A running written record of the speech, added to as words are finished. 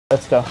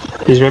Let's go.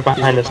 He's right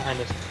behind us.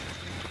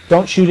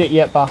 Don't shoot it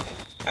yet, Bach.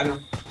 I know.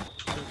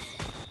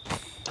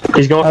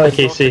 He's going for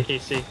KC.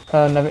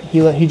 Never.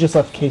 He just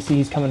left KC.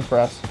 He's coming for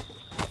us.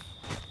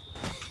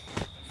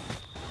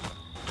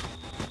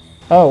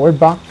 Oh, where'd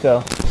Bach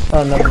go?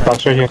 Oh, no.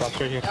 Bach's right here.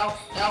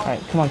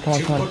 Alright, come on.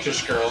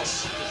 Bookish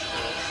girls.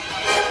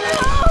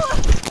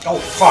 Oh,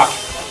 fuck.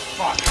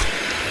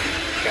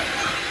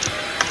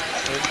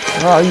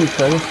 Where are you,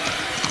 Curtis?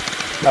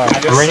 Oh.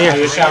 I'm right here. I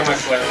just shot my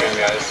flare gun,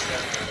 guys.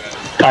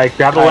 Alright,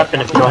 grab a weapon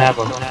if you don't have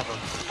them.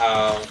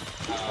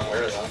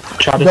 Where is that?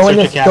 Try to search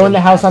a cabin. Go in the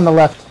house on the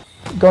left.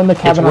 Go in the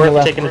cabin on the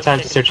left. It's worth taking the time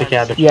to search a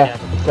cabin. Yeah.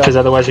 Because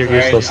otherwise you're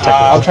useless.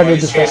 I'll try to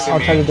defend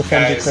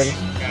you, Curtis.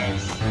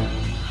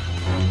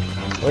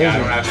 Where Yeah, I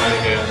is don't have time to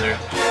get in there.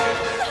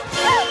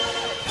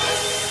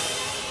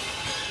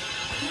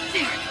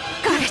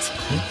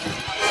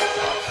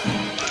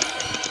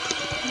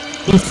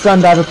 he? He's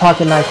stunned. I have a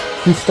pocket knife.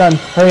 He's stunned.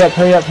 Hurry up.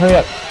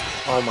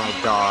 Oh my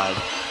god.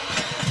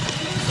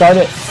 Start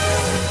it.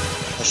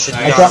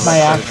 I dropped my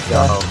axe.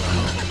 All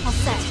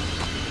set.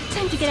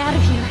 Time to get out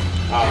of here.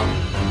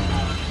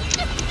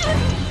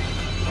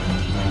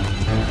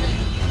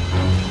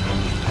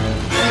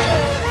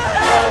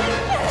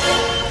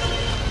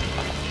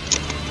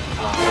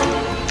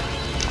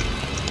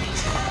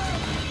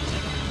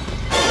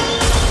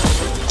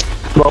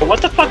 Well,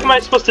 what the fuck am I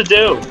supposed to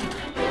do?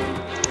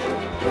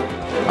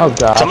 Oh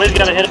god. Somebody's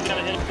gotta hit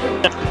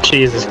him.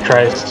 Jesus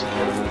Christ.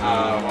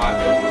 What?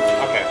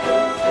 Okay.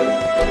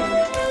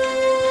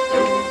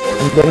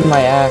 I'm getting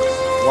my axe.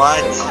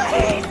 What?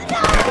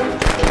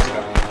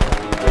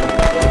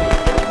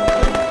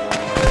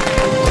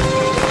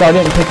 Start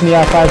it and pick me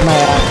up. I have my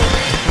axe.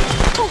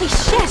 Holy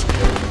shit!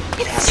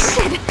 It's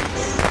started!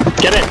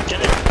 Get it!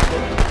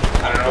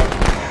 I don't know.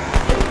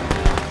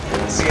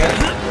 See it?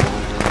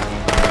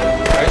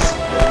 Bryce?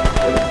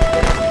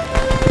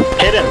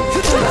 Hit him!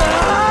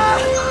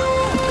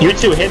 You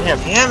two hit him.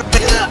 Damn it!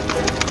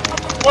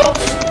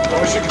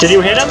 Did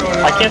you hit him?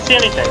 I can't see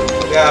anything.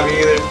 Yeah, me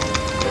either.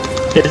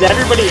 Is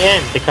everybody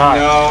in the car?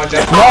 No,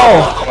 definitely.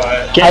 No!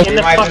 But Get in we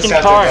the might fucking just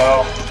have car. to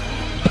go.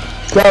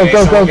 Go!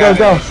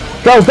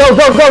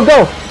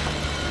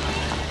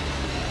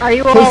 Are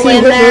you all KC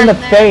in hit me in the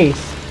there?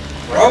 face.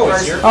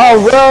 Rose, you're... Oh,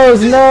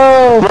 Rose,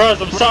 no!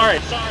 Rose, I'm sorry.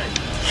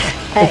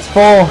 It's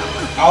full.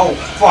 Oh,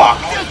 fuck.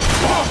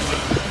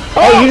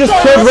 Oh, you just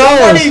killed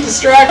Somebody Rose!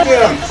 distract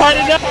him!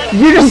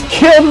 You just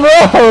killed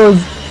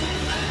Rose!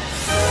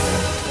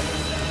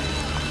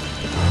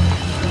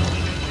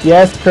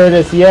 Yes,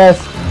 Curtis, yes.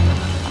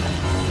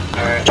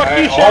 Alright.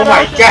 Oh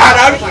my god,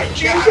 how did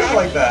you choose him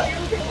like that?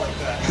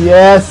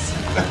 Yes.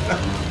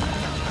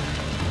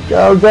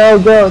 Go.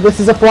 This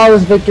is a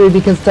flawless victory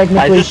because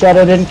technically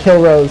Shadow didn't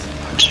kill Rose.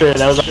 Sure,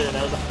 that was.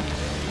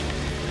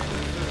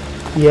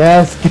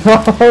 Yes, go.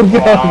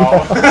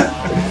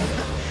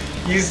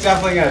 He's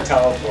definitely gonna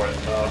teleport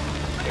though.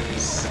 If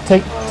he's,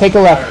 Take a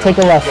left.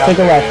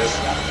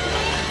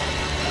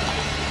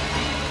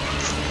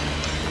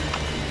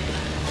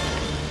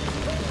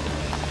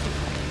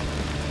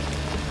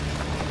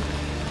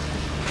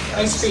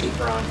 Nice feet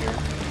for on here.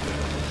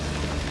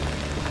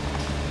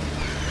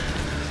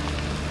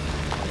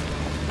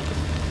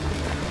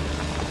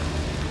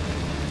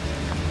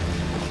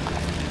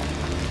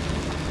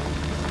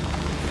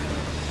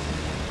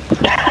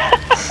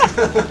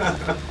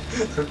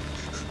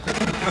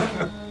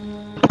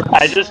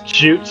 I just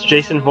juked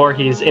Jason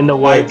Voorhees in the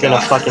woods in a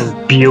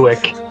fucking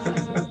Buick.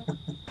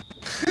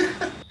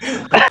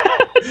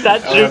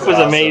 That juke was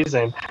awesome.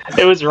 amazing.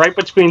 It was right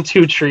between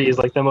two trees,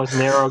 like the most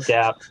narrow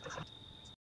gap.